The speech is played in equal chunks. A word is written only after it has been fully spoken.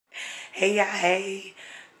Hey, y'all, hey.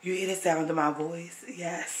 You hear the sound of my voice?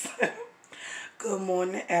 Yes. Good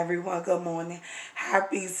morning, everyone. Good morning.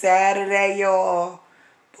 Happy Saturday, y'all.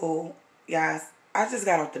 Boo, yes, I just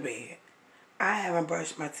got off the bed. I haven't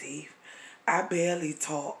brushed my teeth. I barely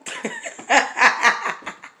talked.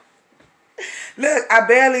 Look, I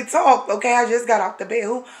barely talked, okay? I just got off the bed.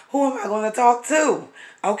 Who am I going to talk to?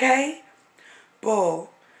 Okay? Boo,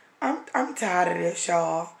 I'm tired of this,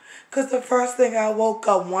 y'all. Because the first thing I woke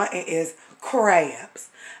up wanting is crabs.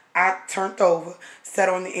 I turned over, sat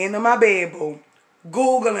on the end of my bed, boo,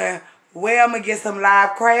 Googling where I'm going to get some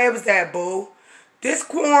live crabs at, boo. This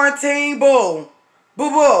quarantine, boo.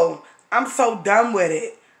 Boo-boo. I'm so done with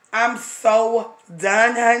it. I'm so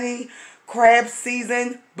done, honey. Crab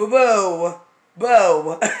season. Boo-boo.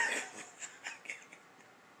 Boo.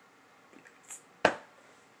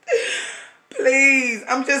 Please.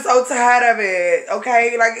 I'm just so tired of it.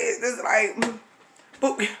 Okay? Like, it's just like,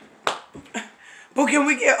 boo. But can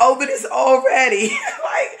we get over this already?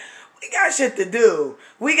 Like, we got shit to do.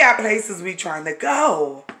 We got places we trying to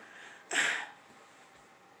go.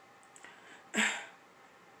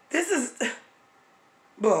 This is...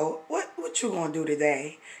 Bro, what you gonna do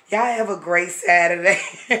today? Y'all have a great Saturday.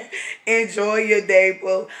 Enjoy your day,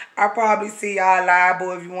 boo. I'll probably see y'all live,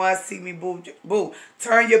 boo. If you want to see me, boo,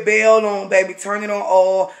 turn your bell on, baby. Turn it on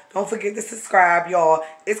all. Don't forget to subscribe, y'all.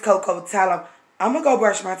 It's Coco. Tell them I'm gonna go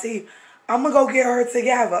brush my teeth. I'm gonna go get her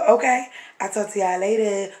together, okay? I'll talk to y'all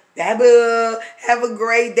later. Bye, boo. Have a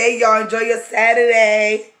great day, y'all. Enjoy your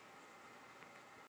Saturday.